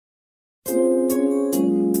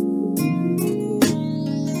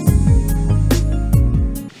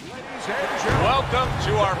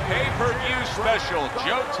our pay-per-view special.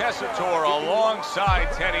 Joe Tessitore alongside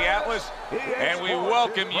Teddy Atlas, and we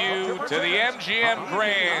welcome you to the MGM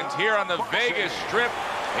Grand here on the Vegas Strip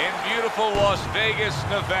in beautiful Las Vegas,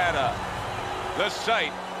 Nevada. The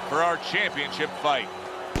site for our championship fight.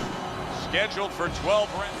 Scheduled for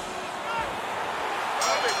 12 rounds.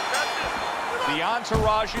 The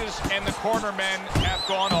entourages and the cornermen have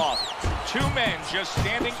gone off. Two men just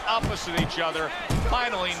standing opposite each other.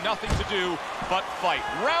 Finally, nothing to do but fight.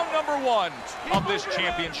 Round number one of this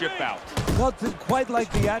championship bout. Nothing quite like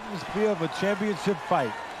the atmosphere of a championship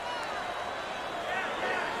fight.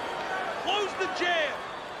 Close the jam.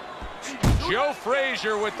 Joe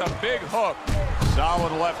Frazier with the big hook.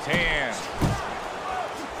 Solid left hand.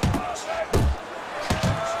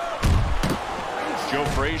 Joe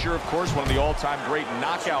Frazier, of course, one of the all-time great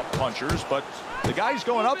knockout punchers, but the guy he's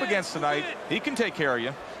going up against tonight, he can take care of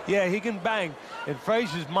you. Yeah, he can bang. In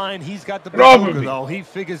Frazier's mind, he's got the bazooka, though. He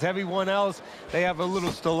figures everyone else, they have a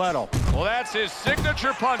little stiletto. Well, that's his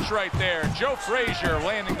signature punch right there. Joe Frazier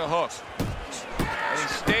landing the hook. And he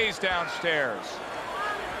stays downstairs.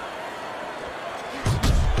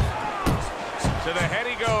 To the head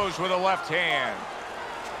he goes with a left hand.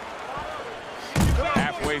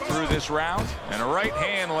 Halfway through this round, and a right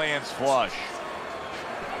hand lands flush.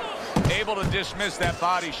 Able to dismiss that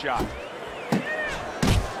body shot.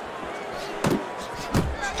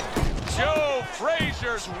 Joe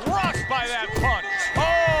Frazier's rocked by that punch.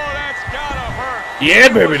 Oh, that's gotta hurt. Yeah,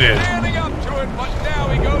 baby, it is. Standing up to it, but now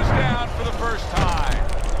he goes down for the first time.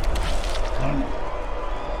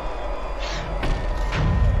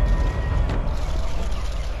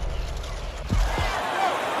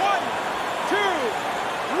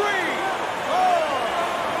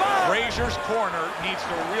 Frazier's corner needs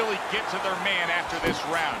to really get to their man after this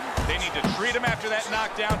round. They need to treat him after that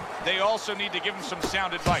knockdown. They also need to give him some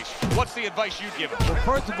sound advice. What's the advice you'd give him? Well,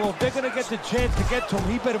 first of all, if they're going to get the chance to get to him,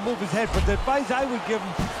 he better move his head. But the advice I would give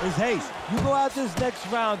him is, hey, you go out this next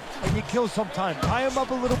round and you kill some time. Tie him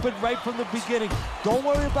up a little bit right from the beginning. Don't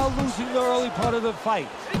worry about losing the early part of the fight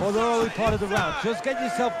or the early part of the round. Just get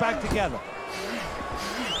yourself back together.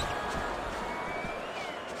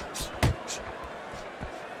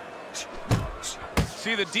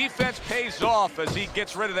 See, the defense pays off as he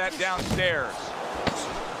gets rid of that downstairs.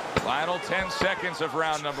 Final 10 seconds of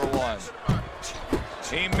round number one.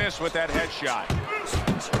 He missed with that headshot.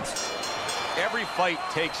 Every fight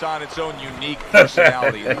takes on its own unique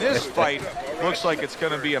personality. And this fight looks like it's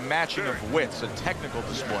going to be a matching of wits, a technical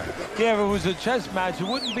display. Yeah, if it was a chess match, it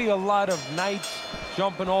wouldn't be a lot of knights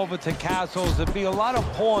jumping over to castles. It'd be a lot of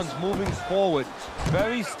pawns moving forward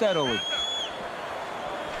very steadily.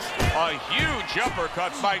 A huge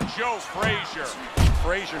uppercut by Joe Frazier.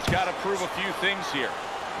 Frazier's got to prove a few things here.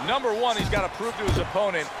 Number one, he's got to prove to his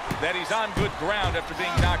opponent that he's on good ground after being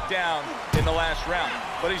knocked down in the last round.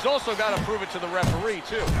 But he's also got to prove it to the referee,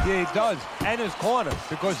 too. Yeah, he does. And his corner.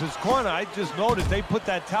 Because his corner, I just noticed, they put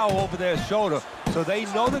that towel over their shoulder. So they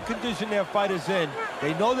know the condition their fighter's in.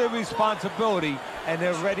 They know their responsibility, and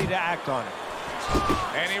they're ready to act on it.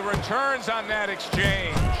 And he returns on that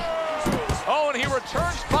exchange. Oh, and he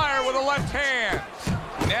returns fire with a left hand.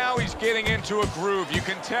 Now he's getting into a groove. You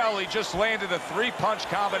can tell he just landed a three-punch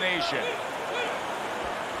combination.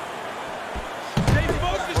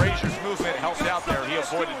 Frazier's movement helped out there. He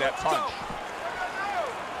avoided that punch.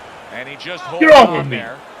 And he just holds on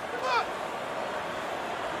there.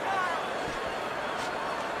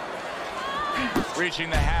 Reaching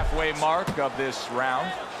the halfway mark of this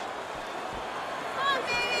round.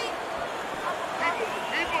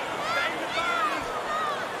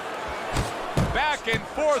 Back and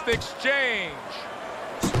forth exchange.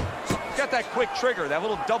 Got that quick trigger, that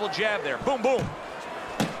little double jab there. Boom, boom.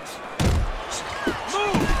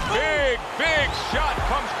 Move. Big shot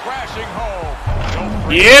comes crashing home.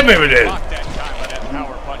 Yeah, baby, it is. Blocked that time by that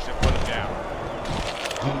power punch that put him down.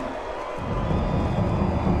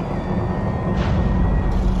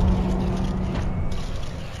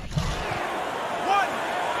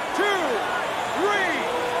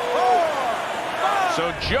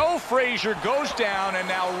 So Joe Frazier goes down and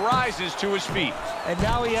now rises to his feet. And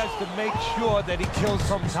now he has to make sure that he kills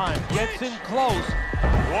some time. Gets in close.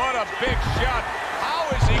 What a big shot. How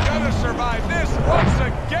is he going to survive this? Once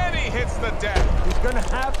again, he hits the deck. He's going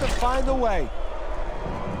to have to find a way.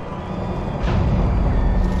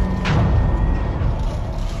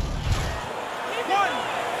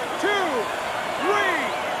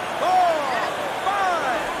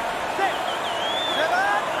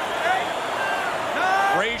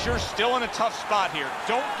 Frazier's still in a tough spot here.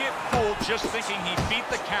 Don't get fooled just thinking he beat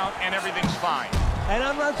the count and everything's fine. and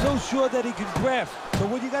I'm not so sure that he can grab. So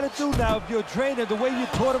what you got to do now, if you're a trainer, the way you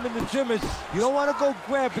taught him in the gym is you don't want to go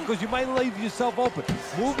grab because you might leave yourself open.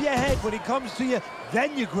 Move your head when he comes to you,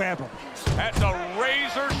 then you grab him. That's a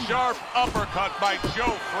razor-sharp uppercut by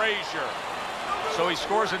Joe Frazier. So he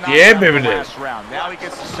scores a knockdown in the last round. Now he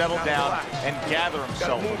gets to settle down and gather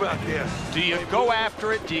himself. Do you go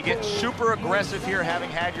after it? Do you get super aggressive here, having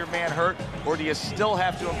had your man hurt, or do you still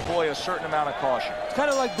have to employ a certain amount of caution? It's kind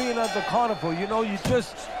of like being at the carnival. You know, you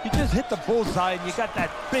just hit the bullseye, and you got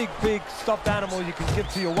that big stuffed animal you can give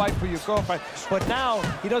to your wife or your girlfriend. But now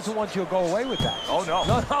he doesn't want you to go away with that. Oh no!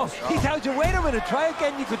 No. He tells you, wait a minute, try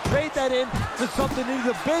again. You could trade that in for something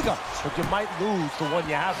even bigger, but you might lose the one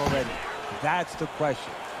you have already. That's the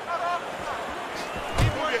question.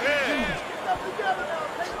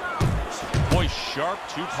 Boy, sharp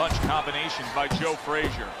two-punch combination by Joe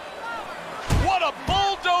Frazier. What a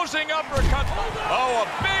bulldozing uppercut. Oh, a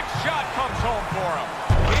big shot comes home for him.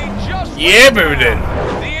 He just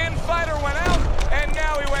the in-fighter went out, and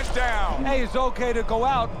now he went down. Hey, it's okay to go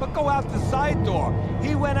out, but go out the side door.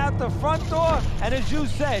 He went out the front door, and as you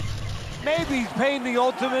said, maybe he's paying the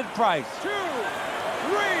ultimate price. 2, 3,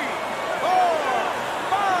 4,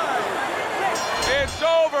 5, 6. It's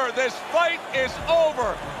over. This fight is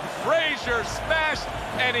over. Frazier smashed,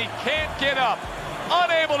 and he can't get up.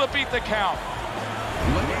 Unable to beat the count.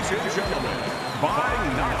 Ladies and gentlemen, by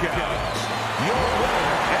knockout, your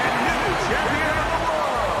winner and new champion of the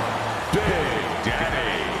world,